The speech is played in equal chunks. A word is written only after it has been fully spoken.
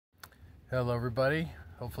Hello everybody.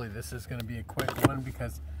 Hopefully this is going to be a quick one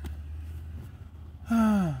because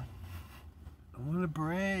I want a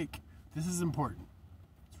break. This is important.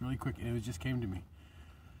 It's really quick and it just came to me.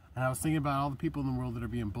 And I was thinking about all the people in the world that are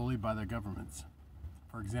being bullied by their governments.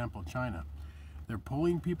 For example, China. They're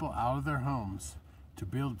pulling people out of their homes to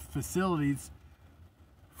build facilities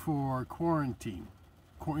for quarantine.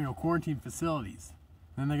 Quarantine facilities.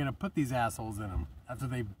 And then they're going to put these assholes in them after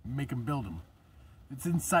they make them build them. It's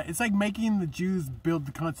inside. It's like making the Jews build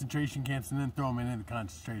the concentration camps and then throw them in the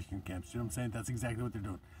concentration camps. You know what I'm saying? That's exactly what they're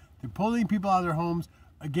doing. They're pulling people out of their homes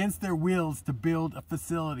against their wills to build a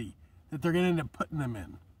facility that they're going to end up putting them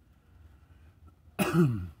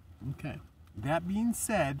in. Okay. That being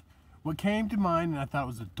said, what came to mind, and I thought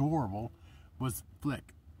was adorable, was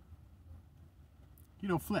Flik. You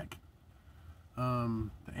know Flik.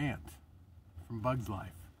 The ant from Bug's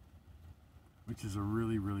Life. Which is a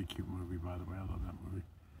really, really cute movie, by the way. I love that movie.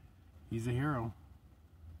 He's a hero.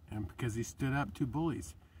 And because he stood up to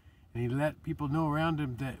bullies. And he let people know around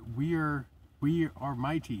him that we are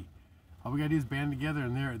mighty. All we gotta do is band together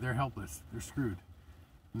and they're helpless. They're screwed.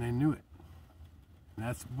 And they knew it. And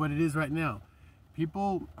that's what it is right now.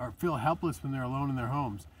 People feel helpless when they're alone in their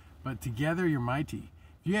homes. But together you're mighty.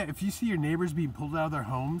 If you see your neighbors being pulled out of their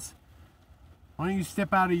homes, why don't you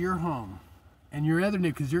step out of your home? And your other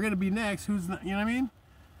neighbor, because you're going to be next. Who's not, you know what I mean?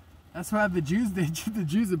 That's why the Jews did. The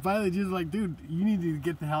Jews, and finally the Jews were like, dude, you need to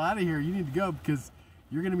get the hell out of here. You need to go because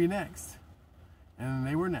you're going to be next. And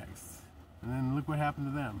they were next. And then look what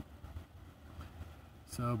happened to them.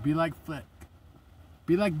 So be like Flik.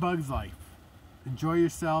 Be like Bug's Life. Enjoy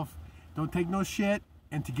yourself. Don't take no shit.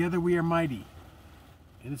 And together we are mighty.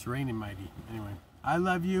 And it's raining mighty. Anyway, I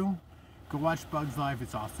love you. Go watch Bug's Life.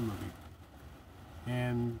 It's an awesome movie.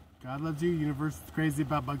 And God loves you. Universe is crazy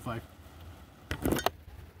about Bug's Life.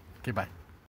 Okay, bye.